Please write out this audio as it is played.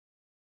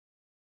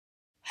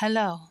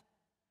Hello,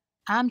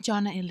 I'm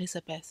Jonna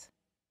Elizabeth.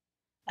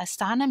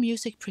 Astana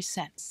Music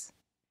presents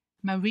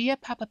Maria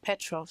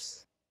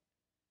Papapetros,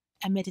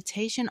 a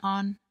meditation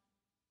on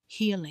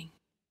healing.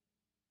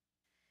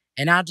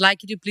 And I'd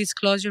like you to please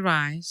close your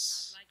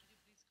eyes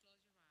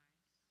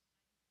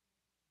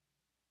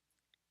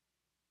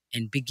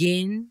and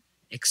begin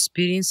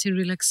experiencing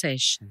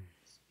relaxation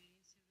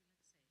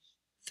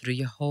through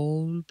your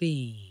whole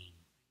being.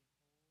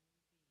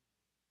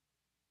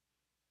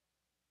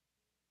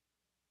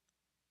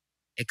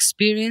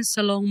 Experience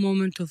a long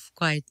moment of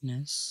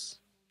quietness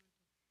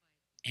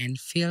and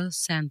feel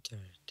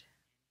centered.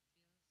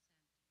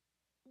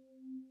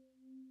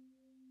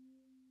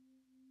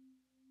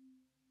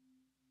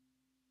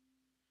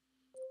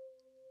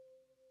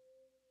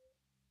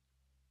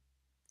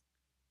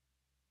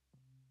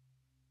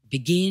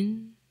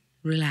 Begin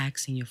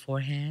relaxing your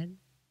forehead,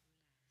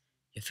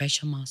 your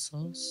facial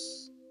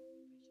muscles,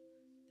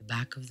 the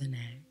back of the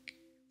neck,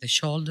 the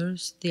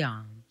shoulders, the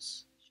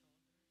arms,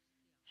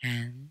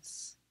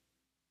 hands,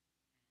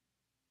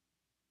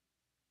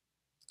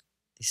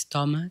 the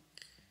stomach,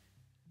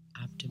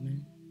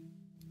 abdomen,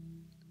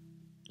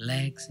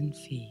 legs and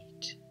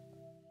feet.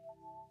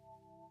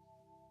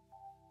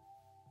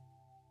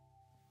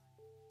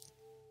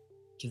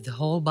 Give the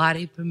whole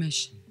body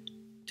permission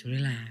to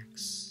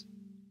relax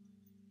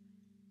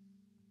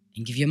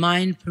and give your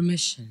mind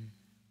permission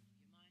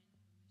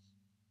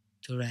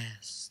to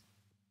rest.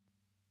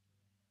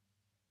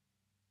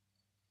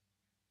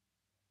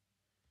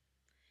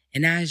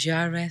 And as you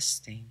are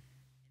resting,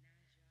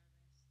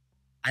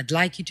 I'd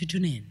like you to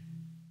tune in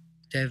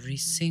to every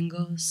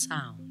single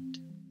sound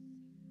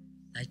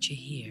that you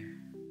hear,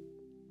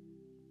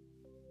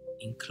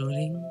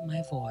 including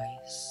my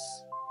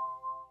voice,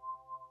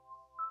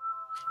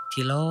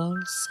 till all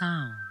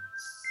sounds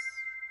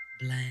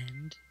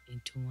blend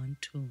into one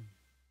tune.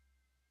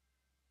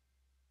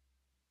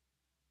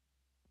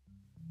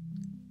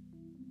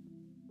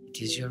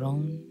 It is your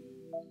own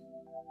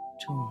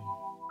tune.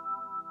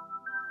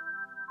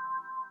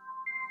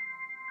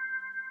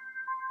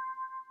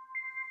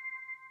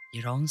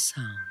 Your own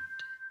sound.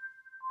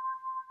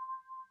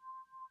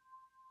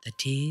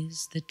 That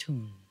is the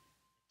tune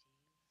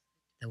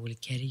that will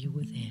carry you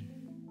within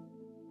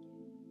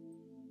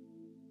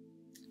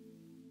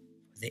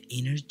for the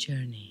inner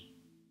journey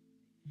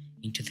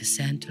into the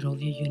center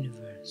of your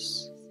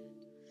universe.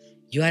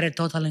 You are a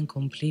total and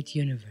complete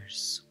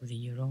universe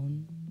within your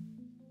own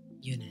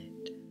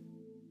unit.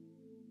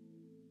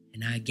 And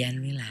now again,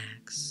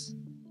 relax.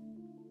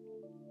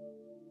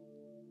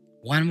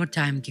 One more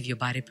time, give your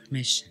body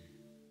permission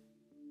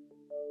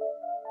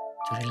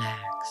to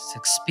relax.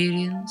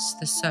 Experience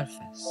the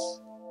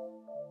surface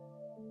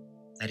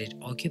that it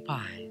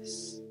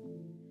occupies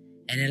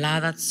and allow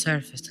that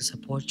surface to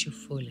support you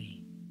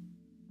fully.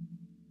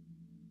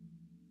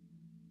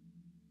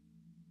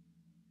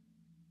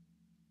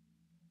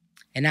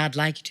 And I'd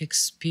like you to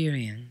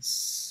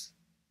experience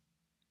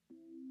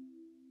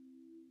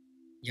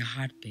your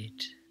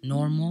heartbeat,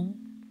 normal,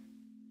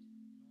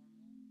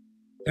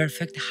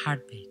 perfect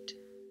heartbeat.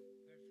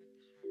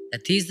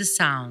 That is the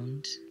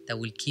sound that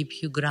will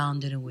keep you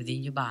grounded and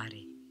within your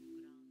body.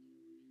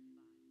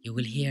 You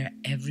will hear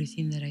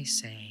everything that I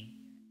say,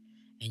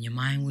 and your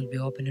mind will be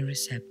open and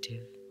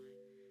receptive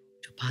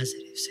to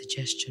positive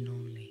suggestion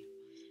only.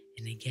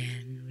 And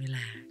again,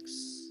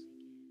 relax.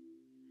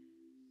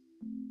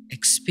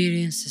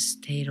 Experience a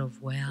state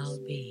of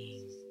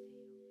well-being.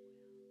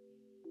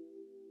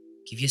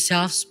 Give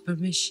yourselves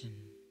permission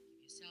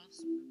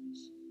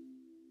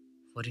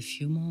for a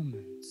few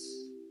moments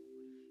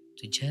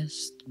to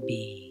just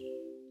be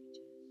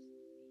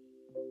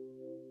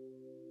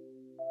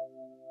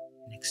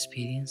and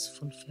experience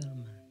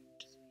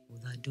fulfillment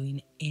without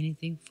doing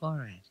anything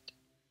for it.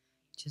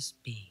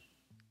 Just be.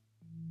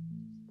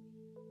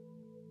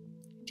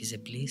 It is a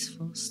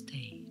blissful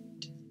state.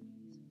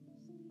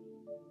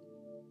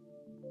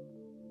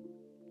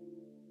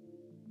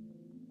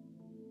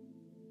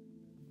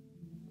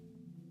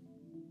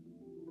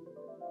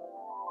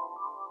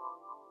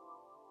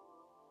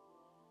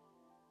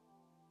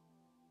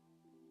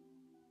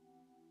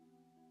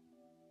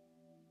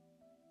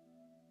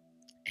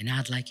 And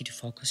I'd like you to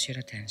focus your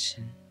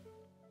attention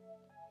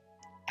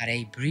at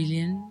a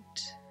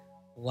brilliant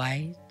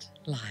white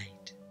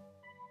light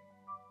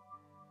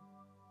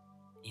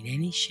in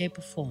any shape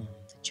or form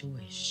that you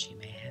wish. You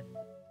may have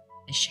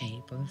the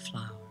shape of a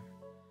flower,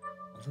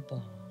 of a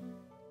ball,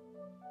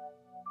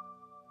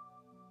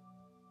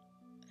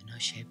 or no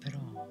shape at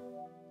all.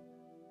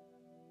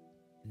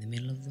 In the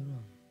middle of the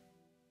room,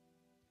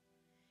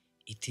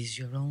 it is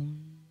your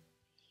own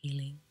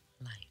healing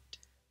light.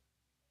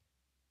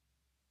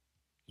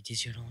 It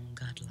is your own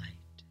God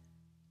light.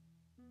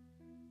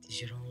 It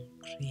is your own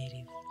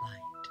creative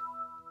light.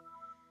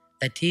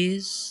 That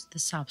is the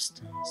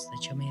substance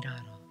that you're made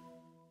out of.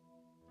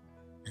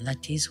 And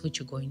that is what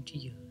you're going to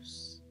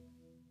use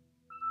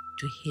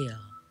to heal,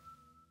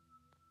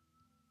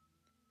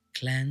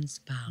 cleanse,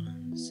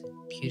 balance,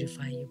 and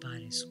purify your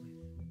bodies with.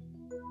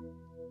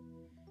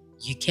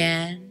 You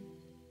can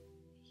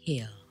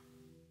heal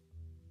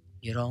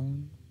your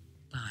own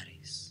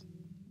bodies.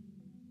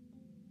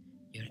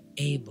 You're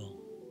able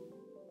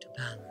to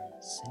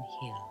balance and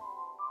heal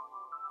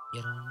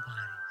your own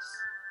bodies.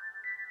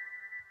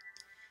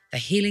 The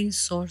healing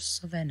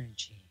source of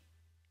energy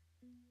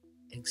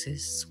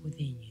exists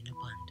within you in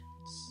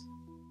abundance.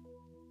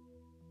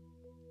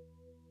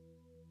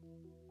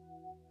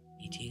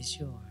 It is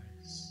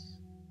yours.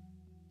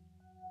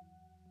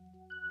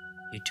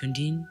 You're tuned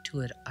in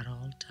to it at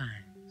all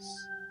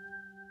times.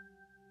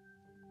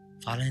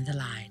 Following the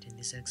light in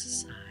this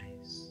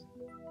exercise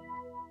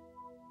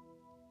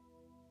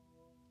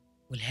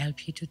will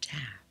help you to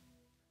tap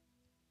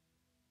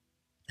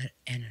that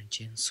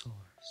energy and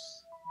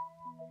source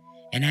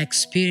and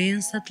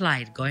experience that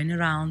light going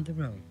around the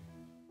room,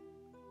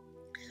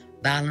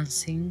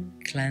 balancing,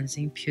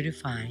 cleansing,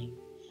 purifying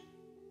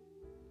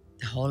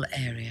the whole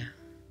area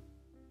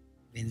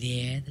in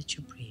the air that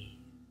you breathe,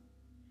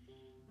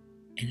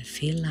 and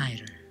feel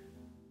lighter.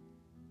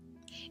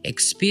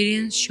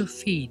 Experience your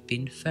feet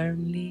being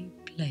firmly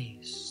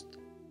placed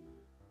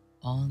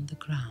on the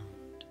ground.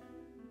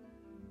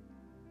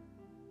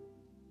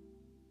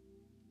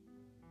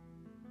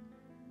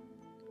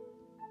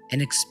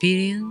 And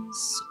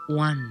experience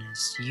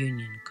oneness,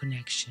 union,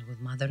 connection with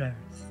Mother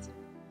Earth,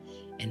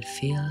 and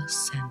feel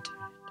centered.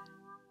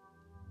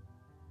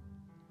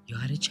 You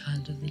are a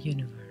child of the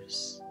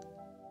universe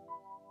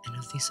and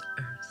of this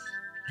earth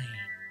plane.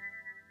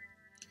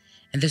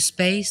 And the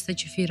space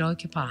that your feet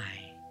occupy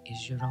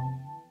is your own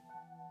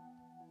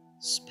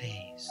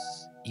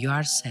space. You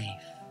are safe,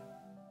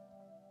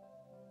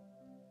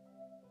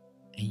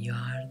 and you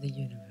are the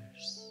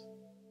universe.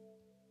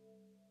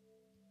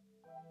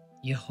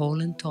 You're whole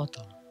and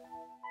total.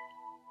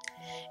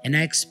 And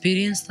I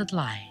experience that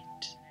light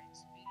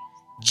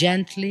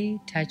gently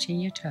touching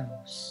your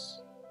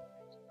toes,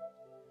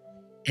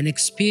 and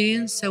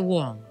experience a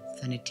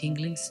warmth and a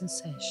tingling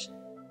sensation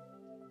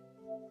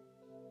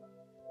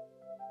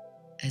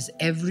as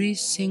every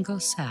single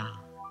cell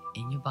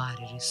in your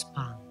body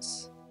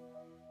responds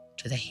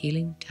to the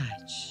healing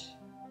touch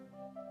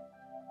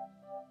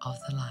of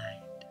the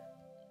light.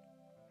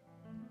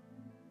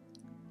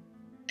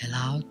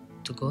 Allow it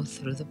to go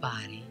through the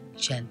body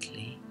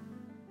gently,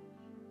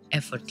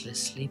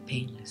 effortlessly,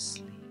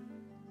 painlessly.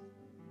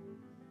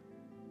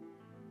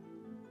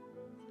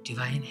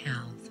 Divine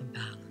health and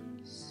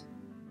balance.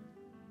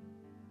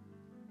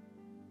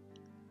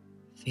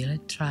 Feel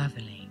it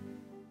traveling,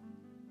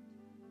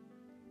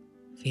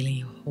 feeling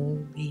your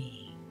whole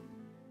being.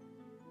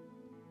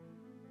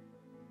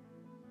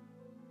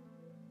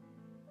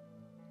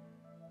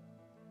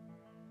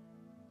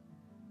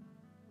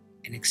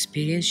 And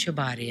experience your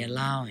body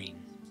allowing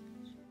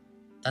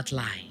that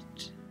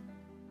light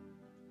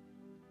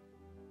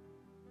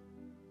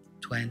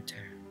to enter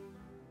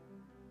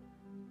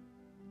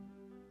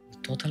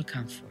with total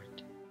comfort.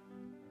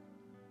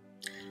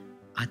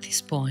 At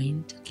this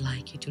point, I'd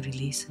like you to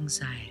release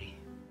anxiety.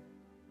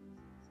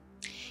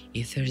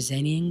 If there is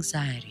any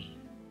anxiety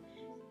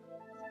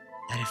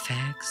that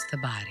affects the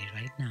body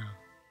right now,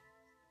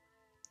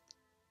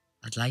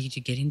 I'd like you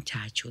to get in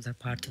touch with that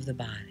part of the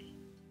body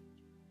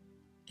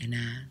and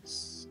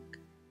ask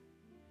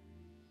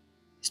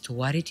as to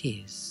what it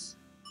is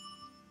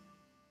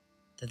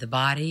that the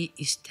body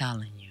is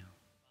telling you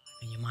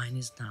and your mind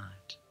is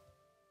not.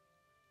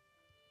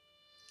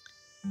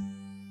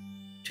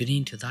 Tune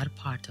into that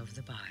part of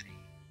the body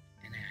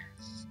and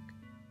ask.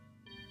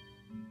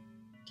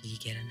 Till you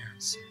get an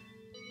answer.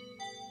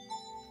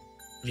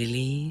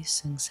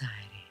 Release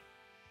anxiety.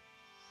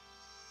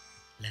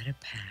 Let it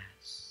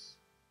pass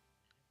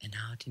and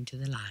out into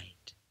the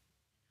light.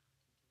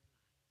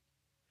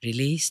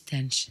 Release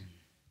tension.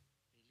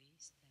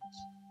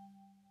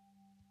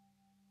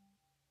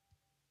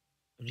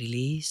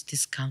 Release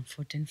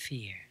discomfort and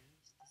fear.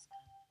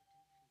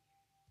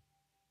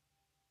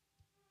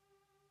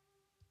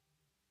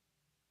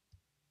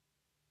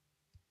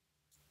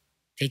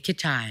 Take your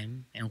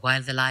time, and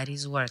while the light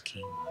is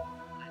working,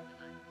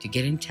 to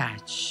get in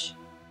touch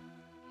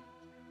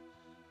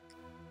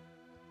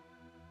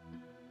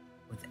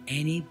with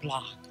any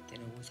blocked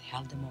and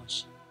withheld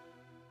emotion,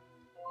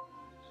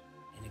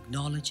 and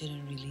acknowledge it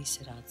and release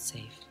it out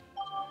safely.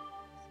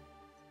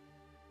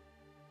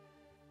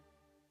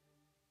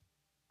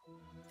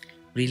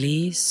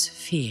 Release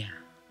fear.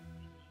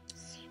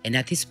 And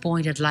at this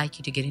point, I'd like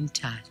you to get in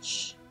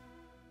touch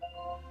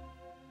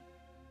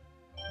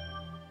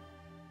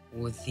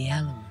with the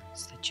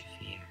elements that you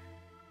fear.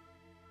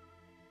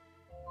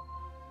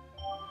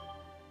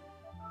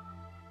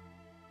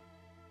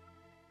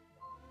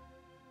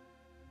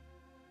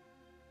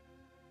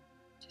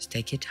 Just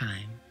take your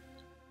time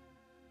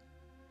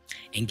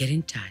and get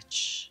in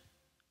touch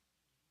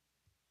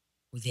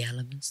with the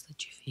elements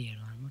that you fear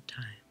one more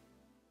time.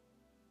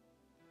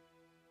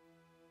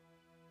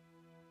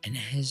 And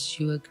as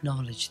you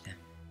acknowledge them,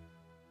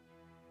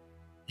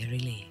 they're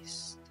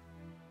released.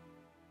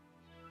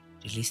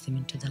 Release them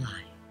into the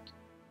light.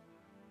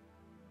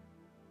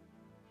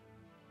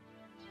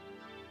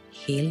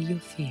 Heal your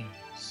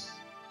fears.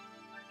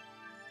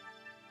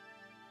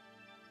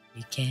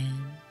 You can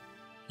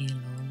heal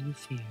all your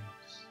fears.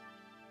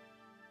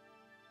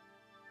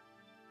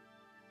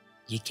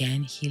 You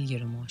can heal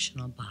your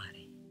emotional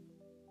body.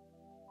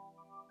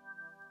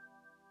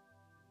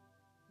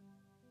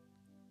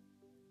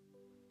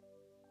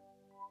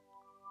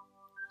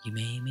 You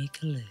may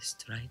make a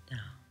list right now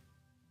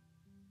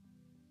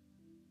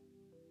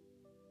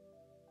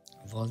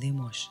of all the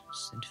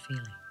emotions and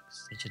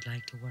feelings that you'd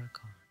like to work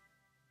on.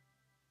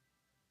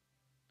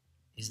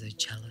 Is there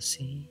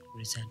jealousy,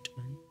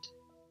 resentment?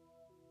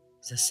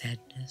 Is there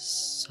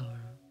sadness,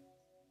 sorrow?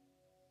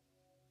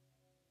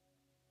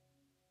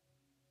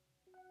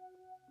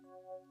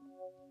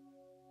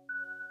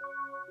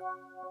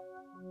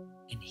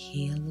 And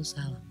heal those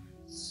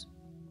elements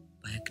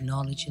by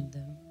acknowledging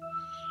them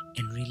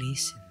and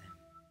releasing them.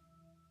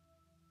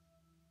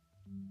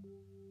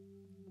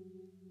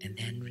 And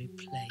then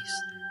replace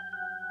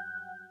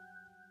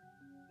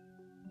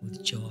them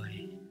with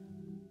joy,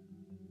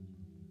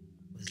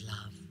 with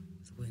love,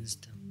 with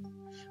wisdom,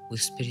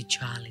 with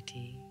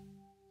spirituality,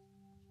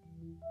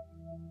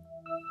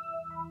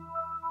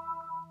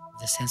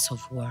 with a sense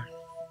of worth,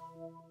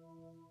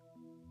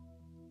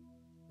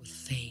 with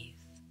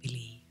faith,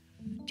 belief.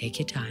 Take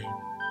your time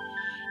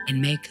and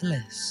make a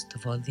list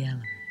of all the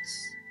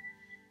elements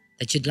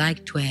that you'd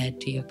like to add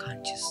to your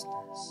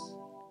consciousness.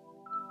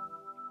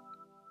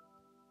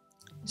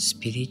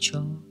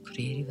 Spiritual,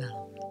 creative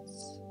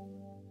elements.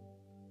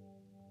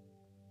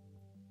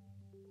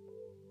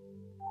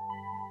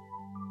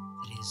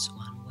 That is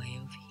one way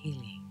of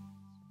healing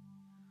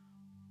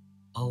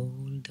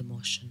old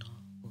emotional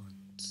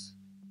wounds.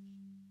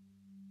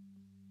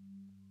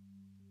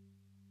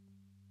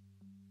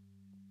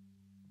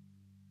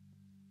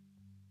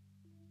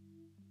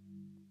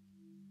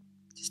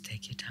 Just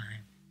take your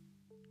time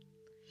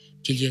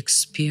till you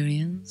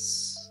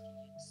experience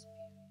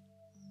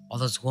all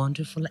those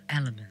wonderful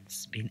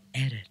elements being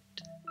added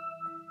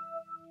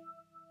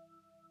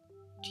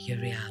to your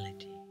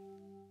reality.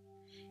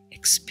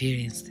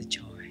 Experience the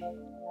joy.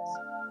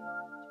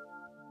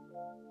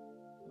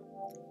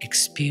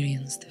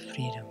 Experience the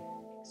freedom.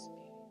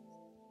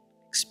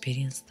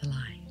 Experience the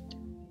light.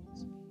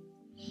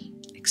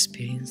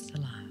 Experience the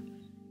love.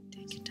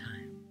 Take your time.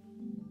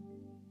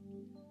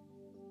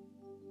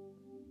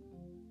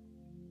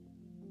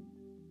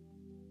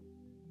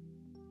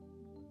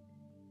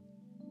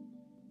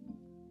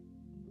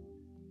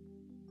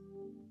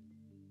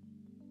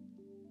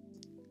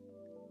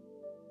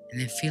 And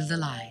then feel the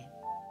light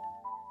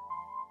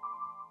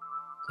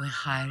going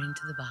higher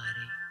into the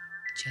body,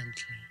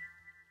 gently.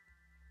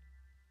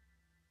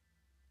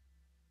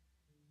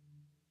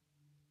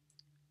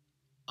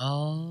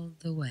 All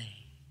the way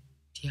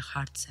to your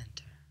heart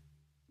center.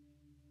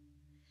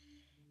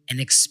 And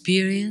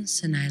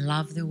experience an I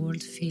love the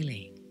world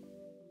feeling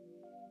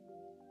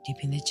deep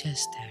in the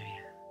chest area.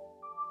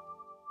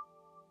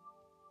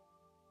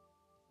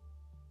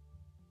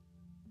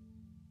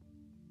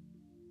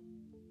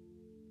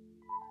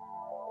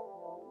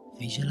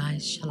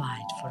 Visualize your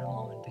light for a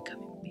moment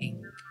becoming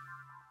pink.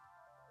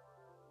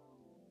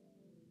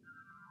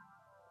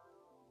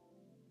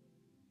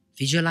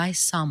 Visualize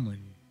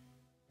someone,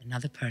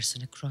 another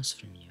person across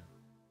from you,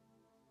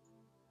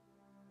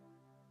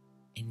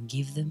 and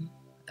give them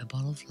a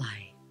ball of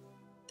light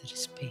that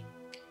is pink.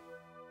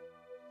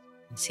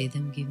 And see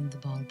them giving the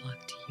ball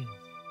back to you.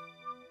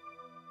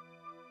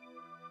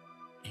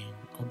 And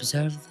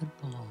observe the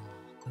ball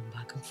going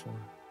back and forth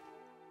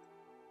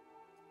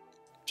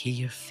till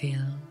you're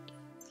filled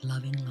with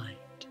loving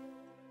light.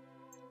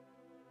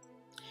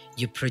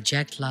 You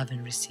project love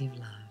and receive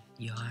love.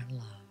 You are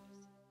love.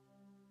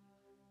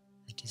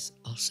 That is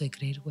also a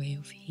great way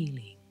of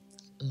healing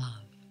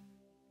love.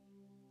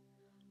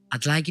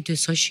 I'd like you to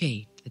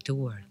associate the two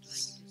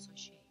words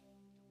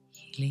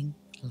healing,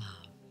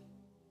 love,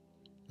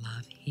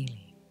 love,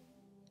 healing.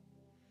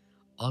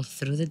 All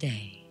through the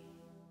day,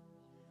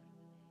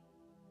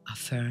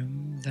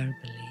 affirm verbally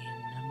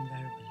and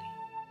non-verbally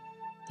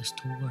those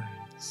two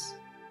words.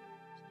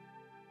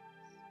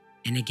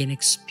 And again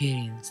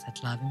experience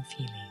that love and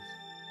feeling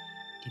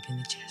deep in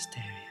the chest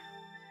area.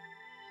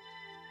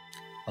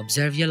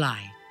 Observe your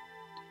light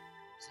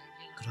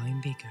growing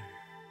bigger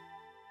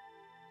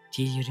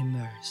till you're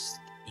immersed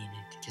in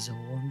it. It is a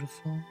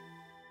wonderful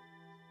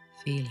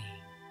feeling.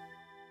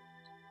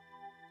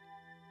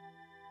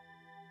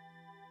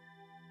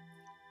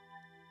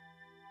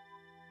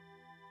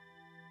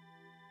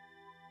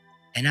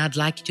 And I'd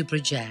like you to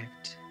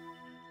project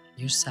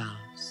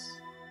yourselves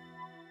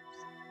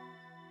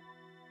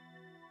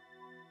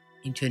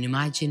into an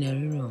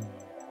imaginary room,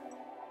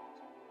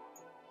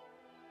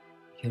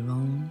 your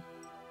own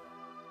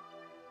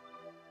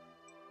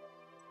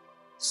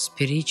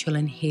spiritual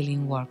and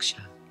healing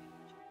workshop.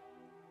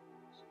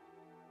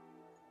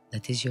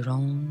 That is your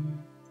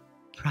own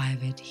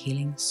private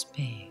healing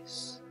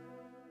space.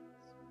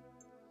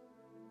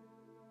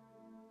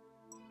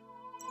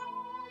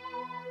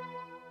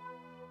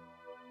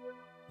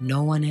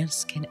 No one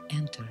else can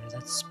enter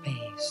that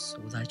space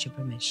without your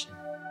permission.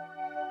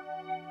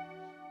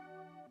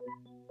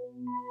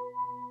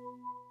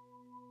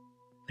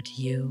 But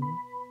you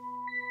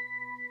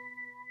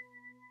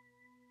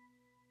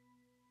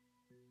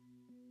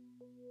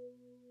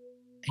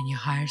and your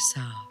higher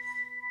self.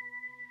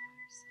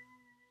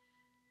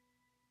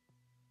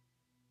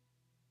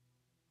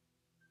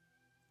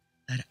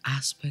 That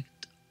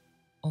aspect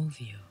of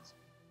you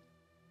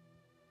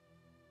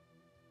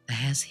that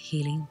has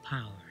healing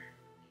power,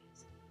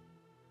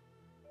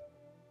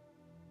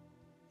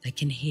 that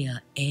can heal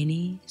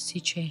any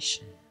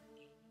situation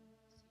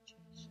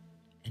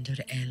and or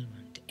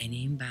ailment,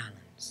 any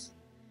imbalance,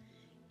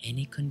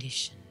 any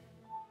condition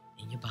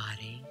in your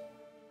body,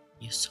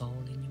 your soul,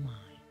 and your mind.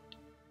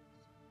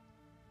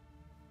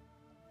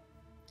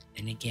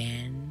 And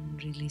again,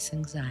 release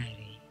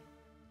anxiety.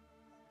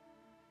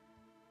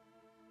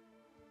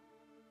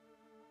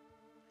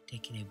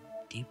 Taking a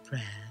deep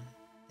breath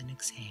and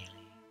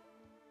exhaling.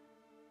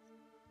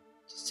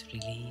 Just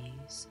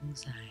release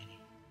anxiety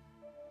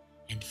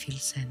and feel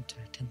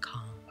centered and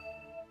calm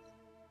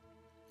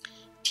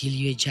till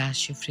you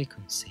adjust your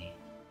frequency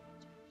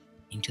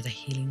into the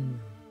healing mood.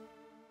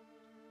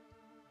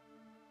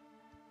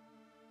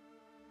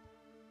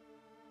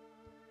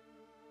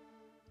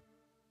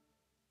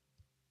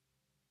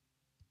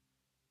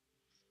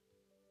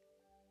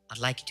 I'd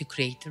like you to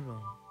create the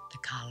room, the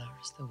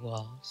colors, the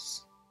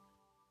walls,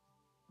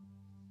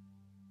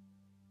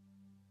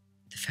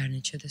 the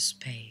furniture, the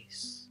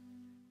space.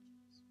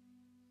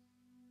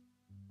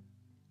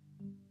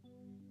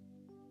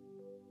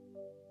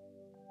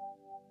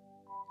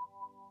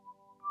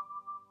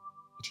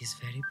 It is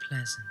very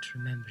pleasant.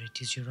 Remember,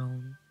 it is your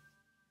own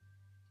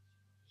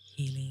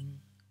healing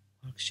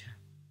workshop.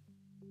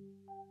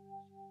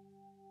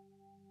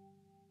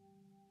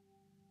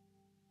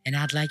 And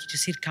I'd like you to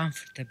sit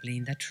comfortably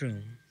in that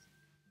room.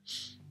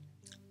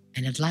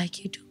 And I'd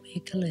like you to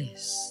make a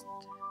list.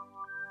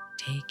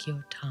 Take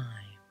your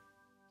time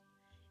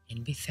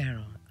and be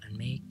thorough and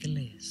make a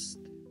list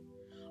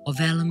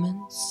of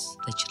elements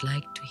that you'd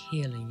like to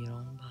heal in your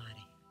own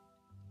body.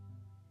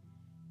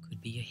 Could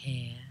be your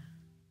hair,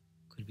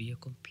 could be your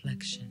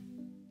complexion,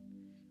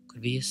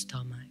 could be your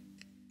stomach.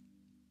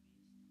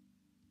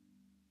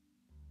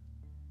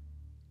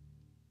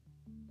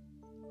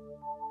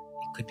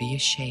 It could be your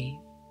shape.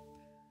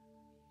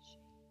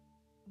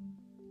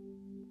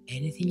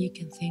 Anything you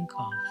can think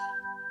of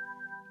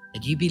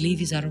that you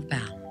believe is out of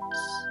balance.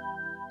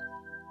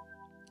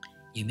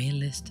 You may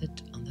list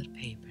it on that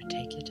paper.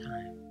 Take your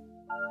time.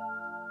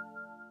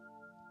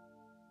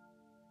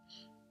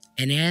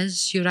 And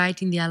as you're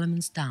writing the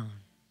elements down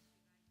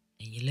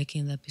and you're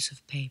looking at that piece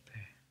of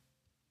paper,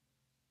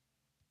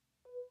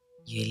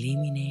 you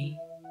eliminate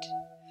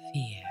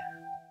fear,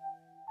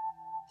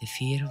 the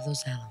fear of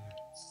those elements.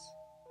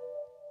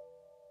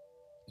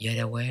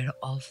 You're aware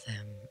of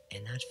them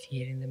and not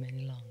fearing them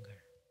any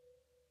longer.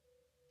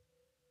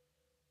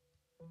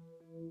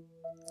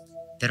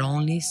 They're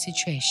only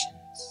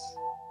situations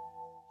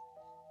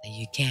that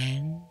you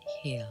can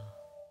heal.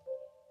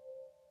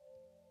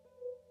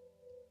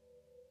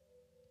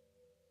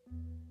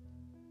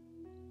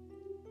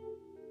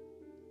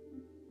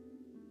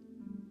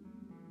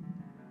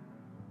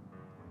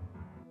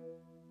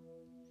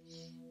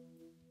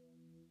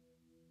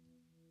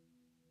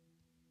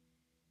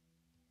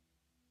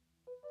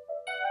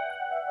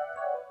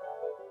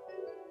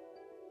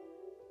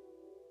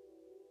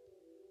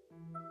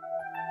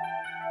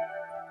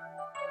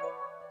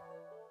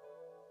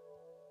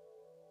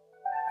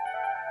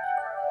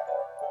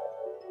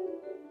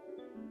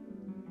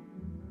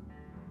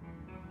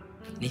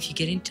 And if you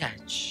get in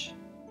touch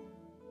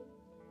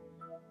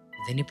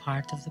with any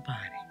part of the body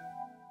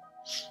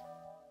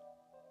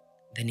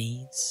that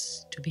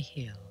needs to be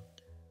healed,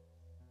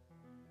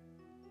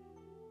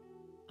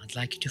 I'd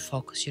like you to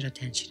focus your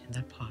attention in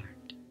that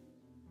part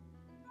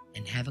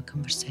and have a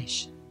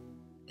conversation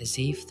as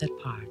if that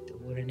part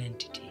were an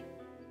entity.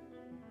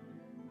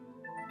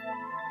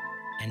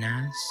 And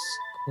ask,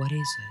 what is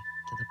it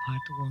that the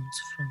part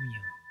wants from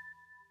you?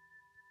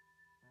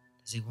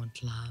 Does it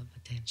want love,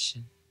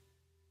 attention,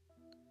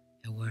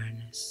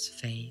 awareness,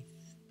 faith,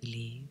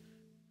 belief?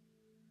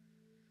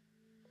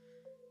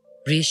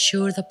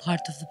 Reassure the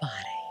part of the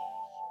body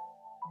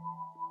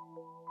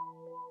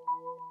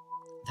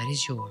that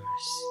is yours,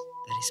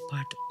 that is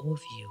part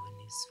of you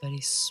and is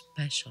very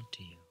special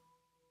to you.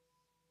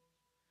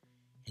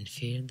 And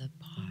feel that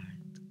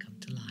part come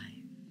to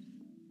life,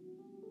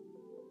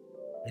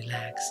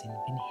 relaxing,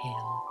 being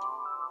held.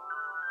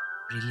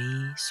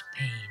 Release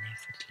pain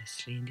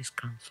effortlessly and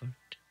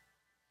discomfort.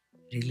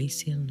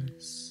 Release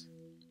illness.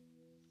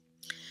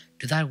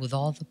 Do that with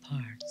all the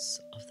parts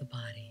of the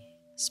body,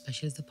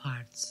 especially the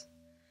parts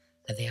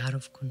that they are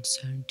of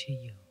concern to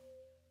you.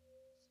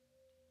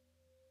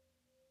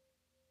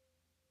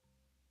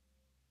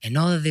 And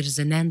know that there is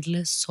an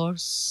endless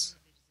source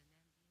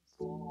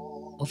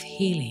of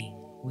healing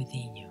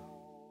within you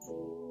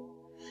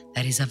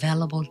that is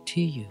available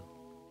to you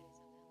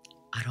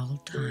at all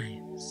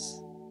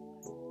times.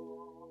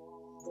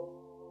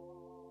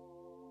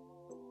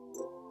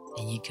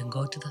 And you can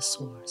go to the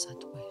source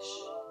at wish.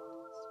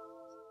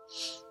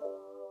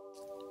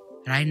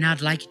 Right now,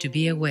 I'd like you to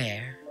be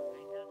aware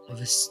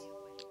of a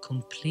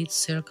complete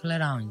circle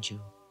around you,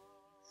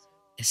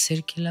 a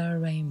circular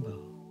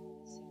rainbow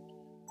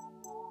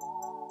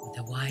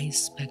the wide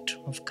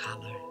spectrum of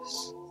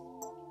colors.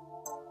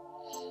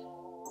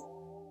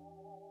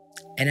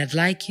 And I'd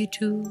like you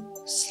to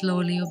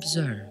slowly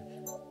observe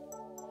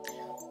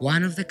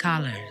one of the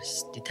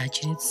colors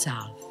detaching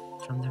itself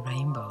from the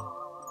rainbow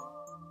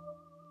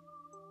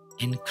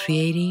and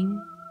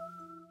creating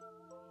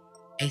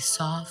a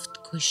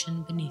soft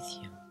cushion beneath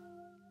you.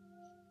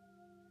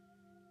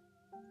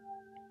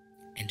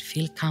 And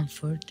feel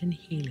comfort and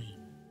healing.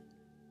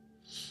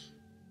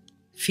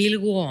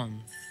 Feel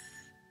warmth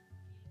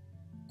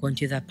going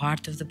to that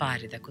part of the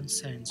body that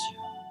concerns you.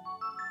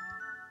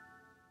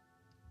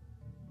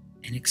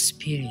 And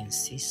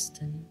experience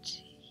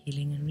instant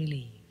healing and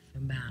relief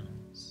and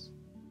balance.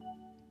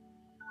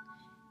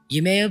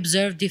 You may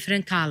observe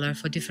different color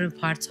for different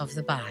parts of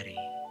the body.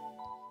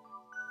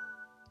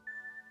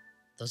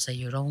 Those are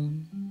your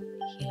own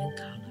healing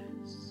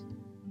colors.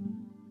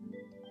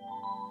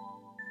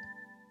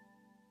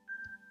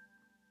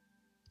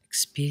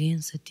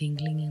 Experience the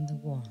tingling and the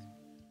warmth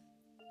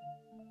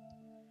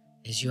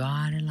as you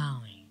are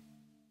allowing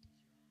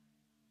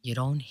your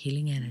own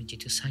healing energy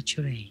to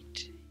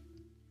saturate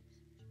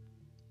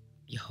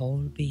your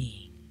whole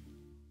being.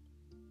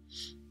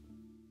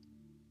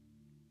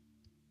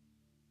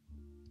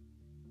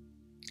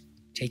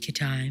 Take your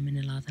time and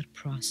allow that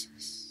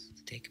process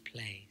to take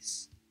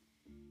place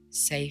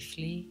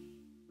safely,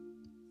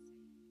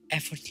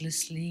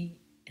 effortlessly,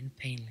 and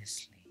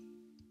painlessly.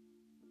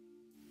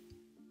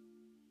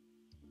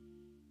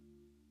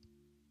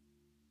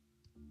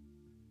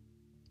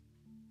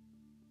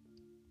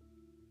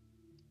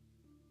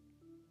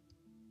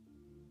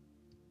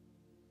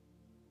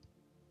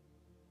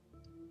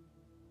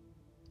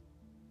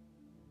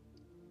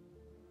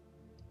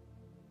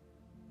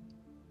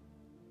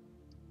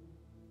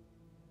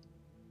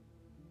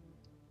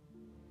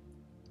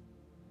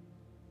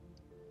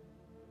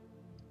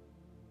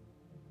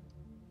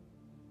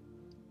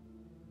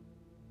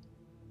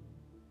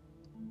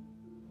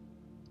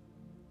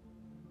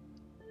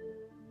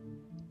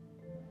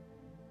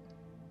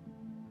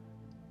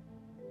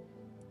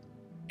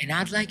 And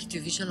I'd like you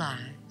to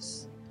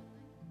visualize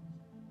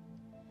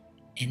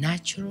a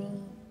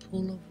natural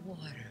pool of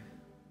water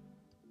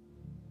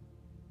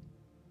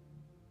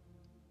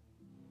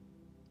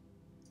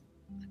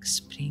like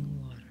spring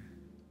water.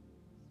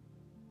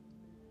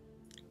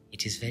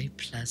 It is very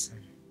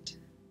pleasant,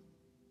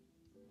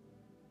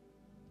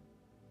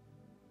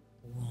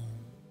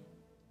 warm,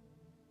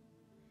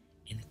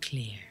 and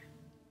clear.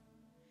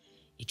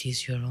 It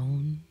is your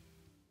own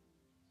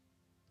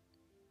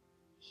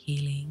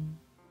healing,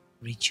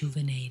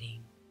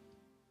 rejuvenating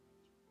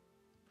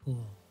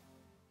pool.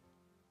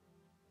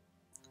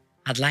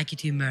 I'd like you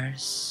to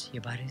immerse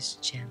your bodies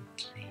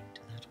gently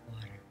into that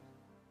water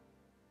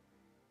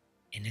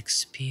and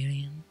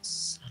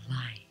experience a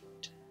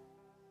light,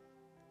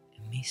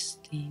 a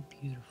misty,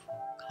 beautiful,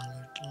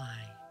 colored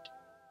light,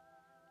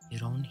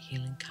 your own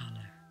healing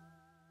color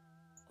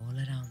all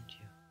around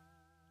you.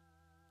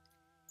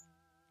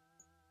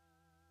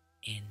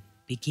 And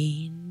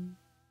begin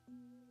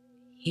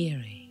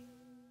hearing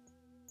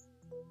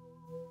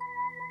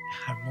a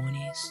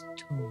harmonious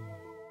tune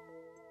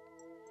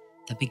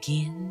that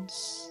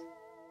begins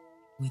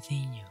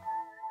within you,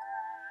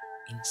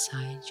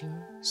 inside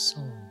your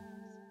soul,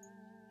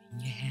 in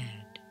your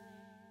head.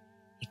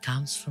 It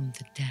comes from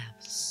the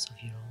depths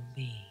of your own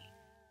being.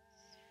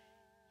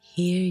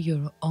 Hear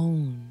your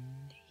own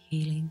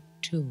healing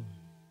tune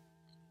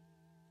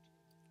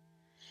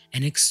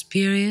and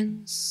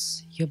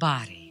experience your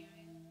body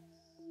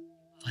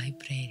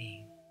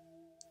vibrating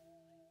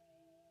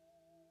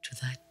to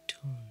that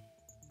tune,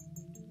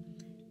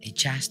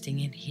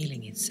 adjusting and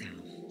healing itself.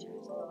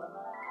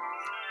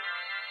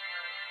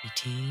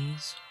 It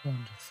is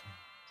wonderful.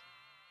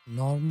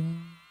 Normal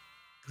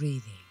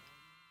breathing,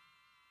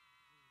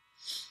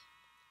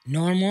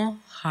 normal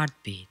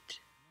heartbeat,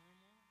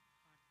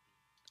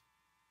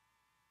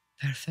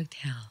 perfect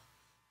health.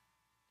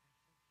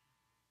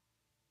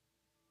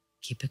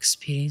 Keep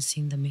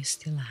experiencing the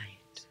misty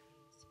light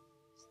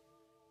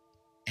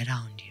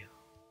around you.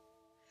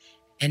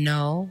 And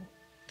know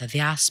that the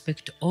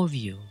aspect of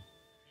you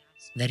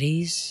that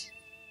is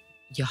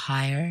your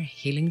higher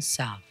healing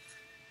self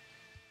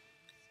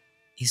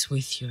is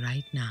with you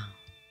right now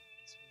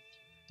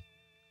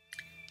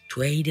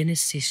to aid and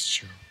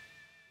assist you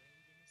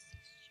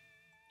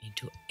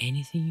into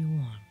anything you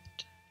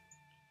want.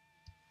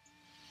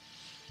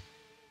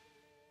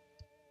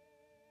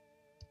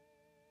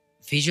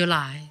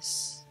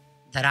 Visualize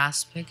that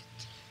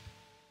aspect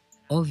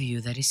of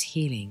you that is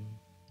healing,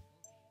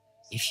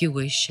 if you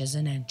wish, as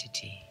an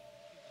entity,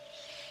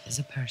 as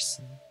a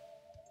person,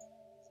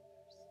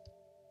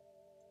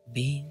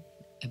 being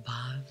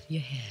above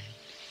your head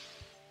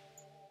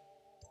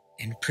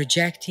and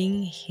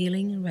projecting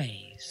healing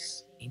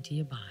rays into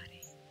your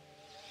body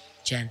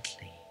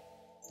gently.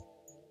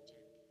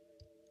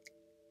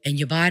 And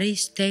your body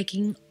is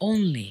taking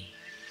only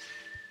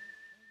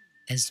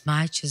as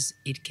much as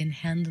it can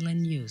handle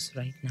and use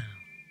right now.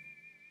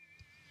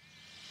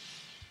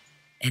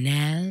 And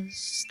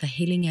as the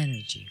healing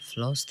energy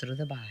flows through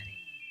the body,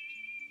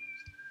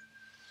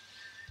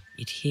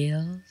 It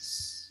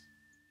heals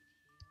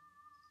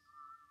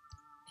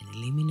and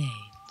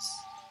eliminates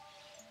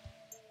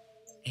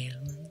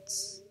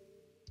ailments,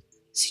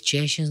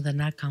 situations that are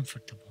not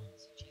comfortable.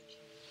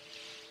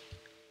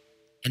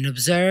 And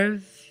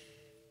observe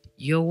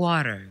your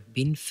water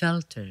being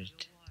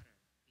filtered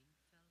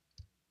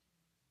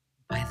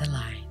by the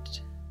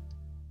light.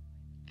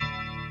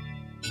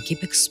 And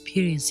keep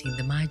experiencing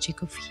the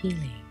magic of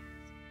healing.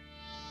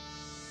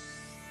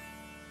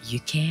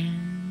 You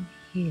can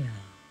heal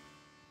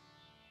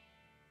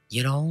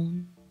your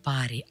own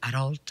body at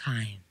all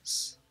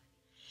times.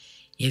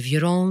 You have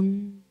your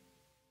own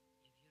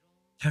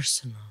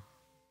personal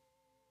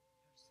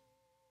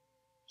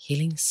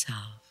healing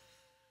self,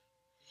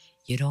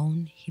 your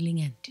own healing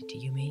entity.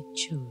 You may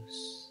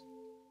choose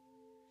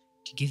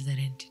to give that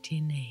entity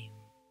a name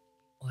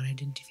or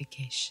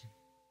identification.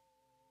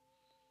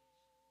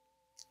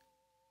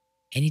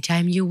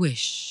 Anytime you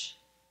wish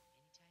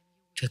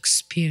to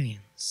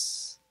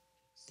experience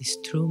this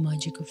true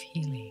magic of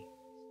healing,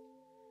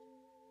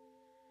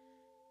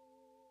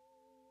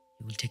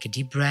 you will take a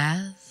deep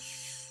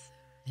breath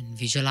and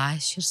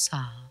visualize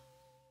yourself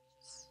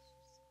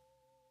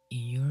in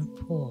your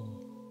pool.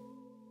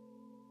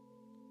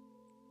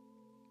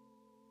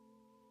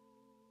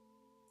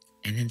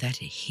 And then that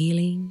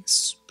healing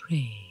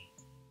spring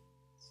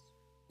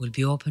will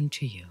be open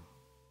to you.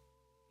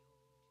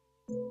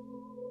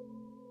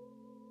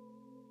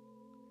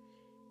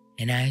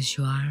 And as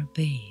you are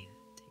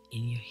bathed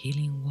in your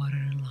healing water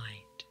and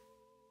light,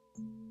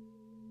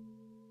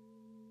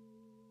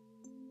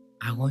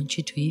 I want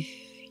you to, if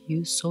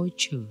you so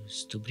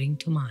choose, to bring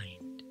to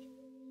mind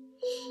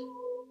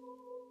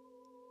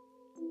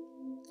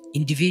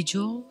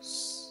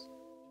individuals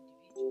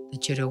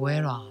that you're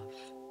aware of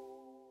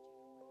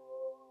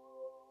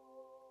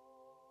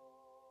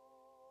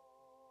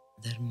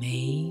that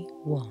may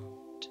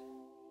want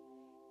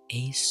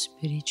a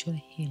spiritual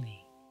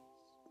healing.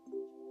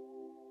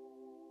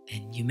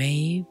 And you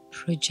may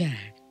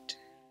project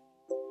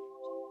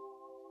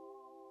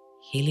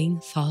healing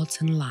thoughts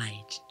and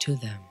light to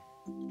them.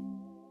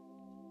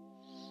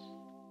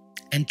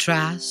 And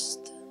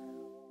trust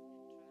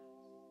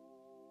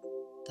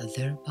that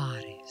their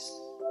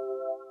bodies,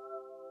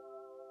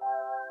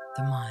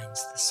 the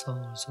minds, the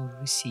souls will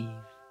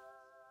receive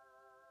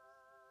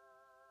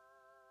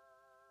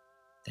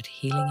that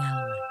healing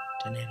element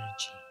and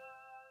energy.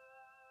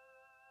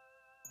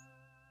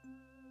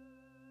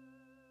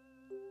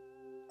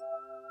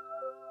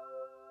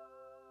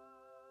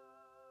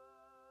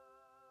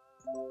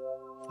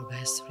 For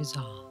best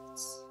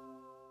results,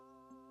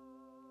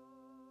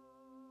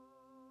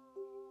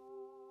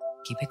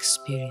 keep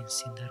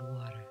experiencing that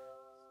water,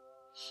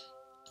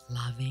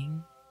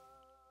 loving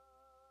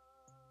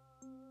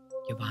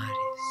your bodies.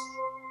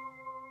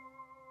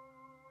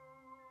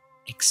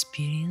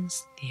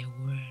 Experience the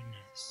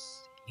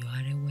awareness. You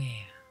are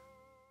aware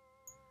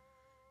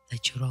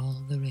that you're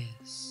all there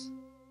is.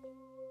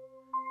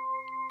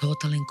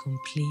 Total and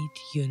complete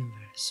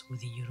universe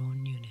within your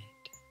own unit.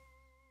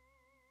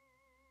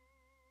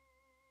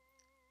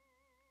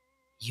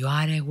 You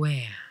are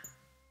aware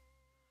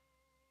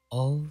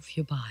of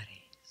your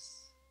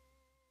bodies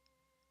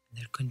and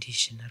their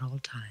condition at all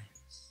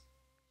times.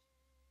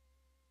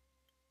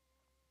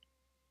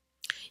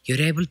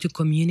 You're able to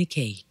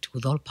communicate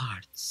with all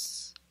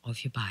parts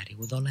of your body,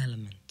 with all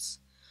elements,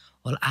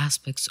 all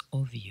aspects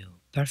of you.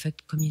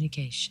 Perfect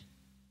communication.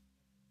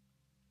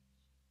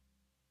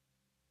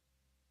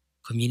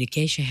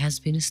 Communication has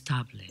been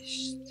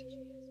established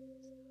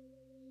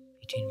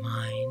between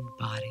mind,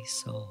 body,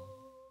 soul.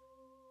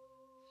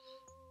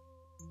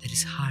 There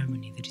is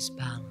harmony, there is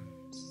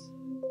balance.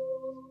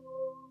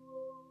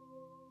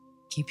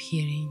 Keep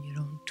hearing your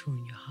own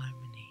tune, your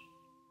harmony.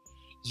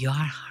 Your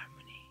harmony.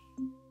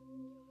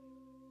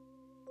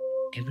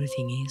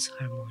 Everything is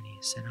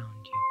harmonious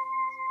around you.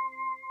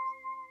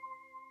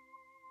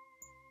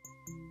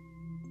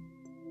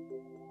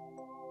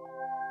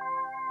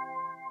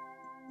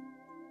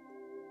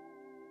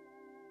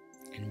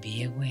 And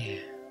be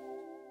aware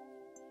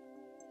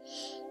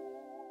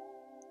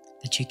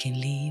that you can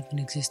live and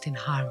exist in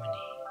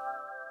harmony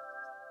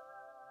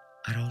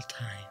at all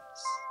times.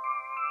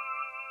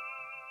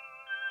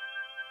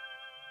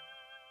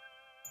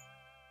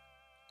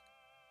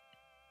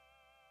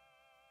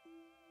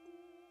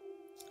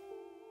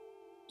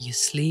 Your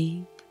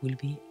sleep will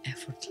be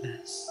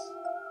effortless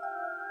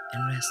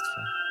and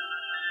restful.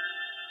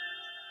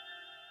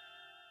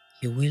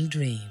 You will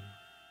dream,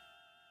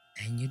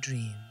 and your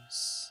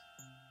dreams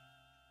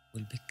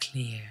will be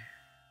clear,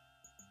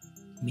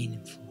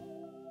 meaningful.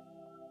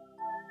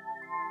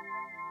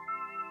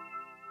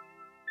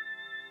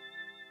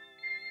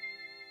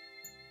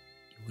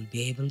 You will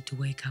be able to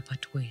wake up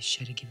at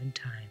wish at a given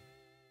time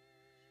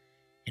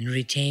and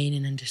retain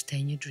and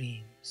understand your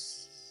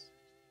dreams.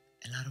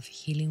 A lot of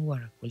healing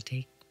work will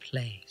take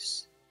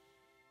place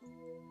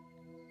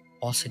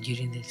also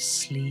during the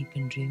sleep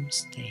and dream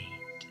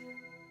state.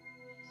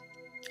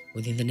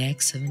 Within the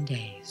next 7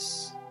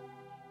 days,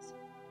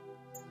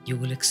 you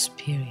will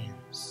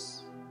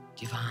experience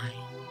divine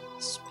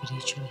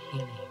spiritual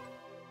healing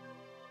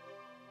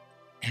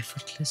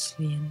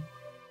effortlessly and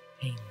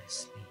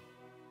painlessly.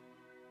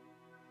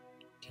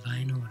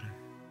 Divine order.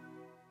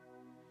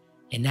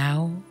 And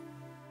now,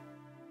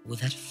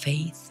 with that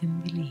faith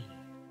and belief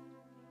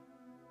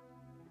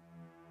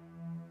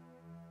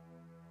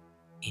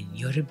in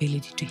your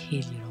ability to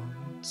heal your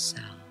own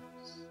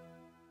selves,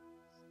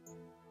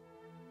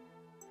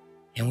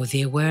 and with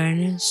the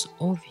awareness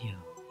of you,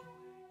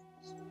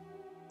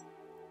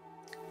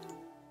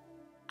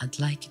 I'd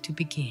like you to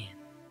begin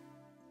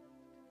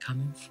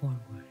coming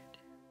forward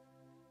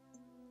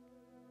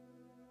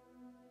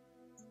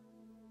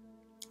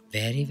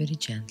very, very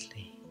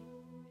gently.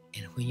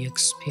 And when you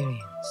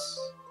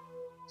experience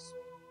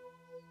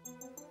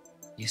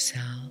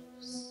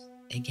yourselves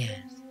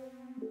again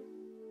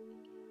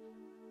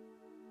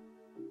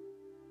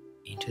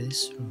into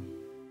this room,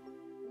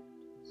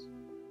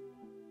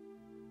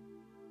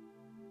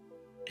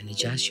 and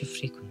adjust your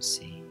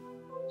frequency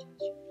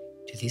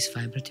to this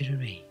vibratory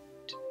rate,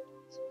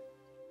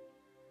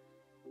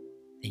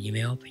 then you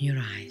may open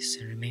your eyes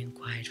and remain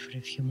quiet for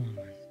a few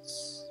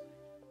moments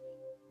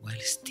while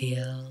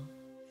still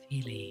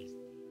feeling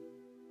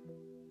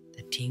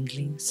the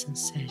tingling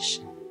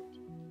sensation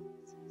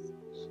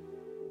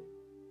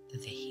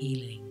that the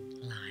healing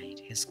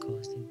light has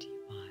caused into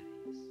your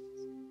bodies.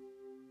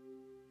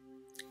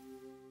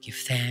 Give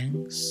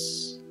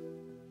thanks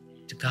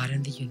to God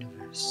and the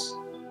universe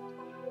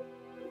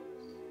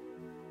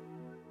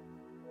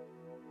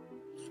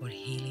for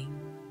healing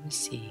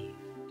received,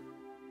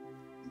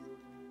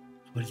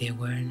 for the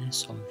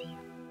awareness of you.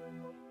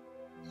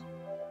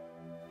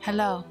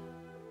 Hello,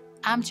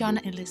 I'm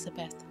Jonna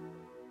Elizabeth.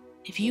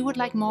 If you would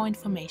like more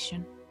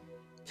information,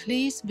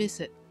 please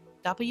visit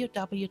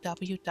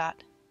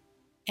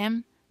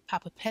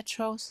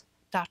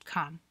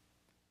www.mpapapetros.com.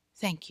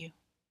 Thank you.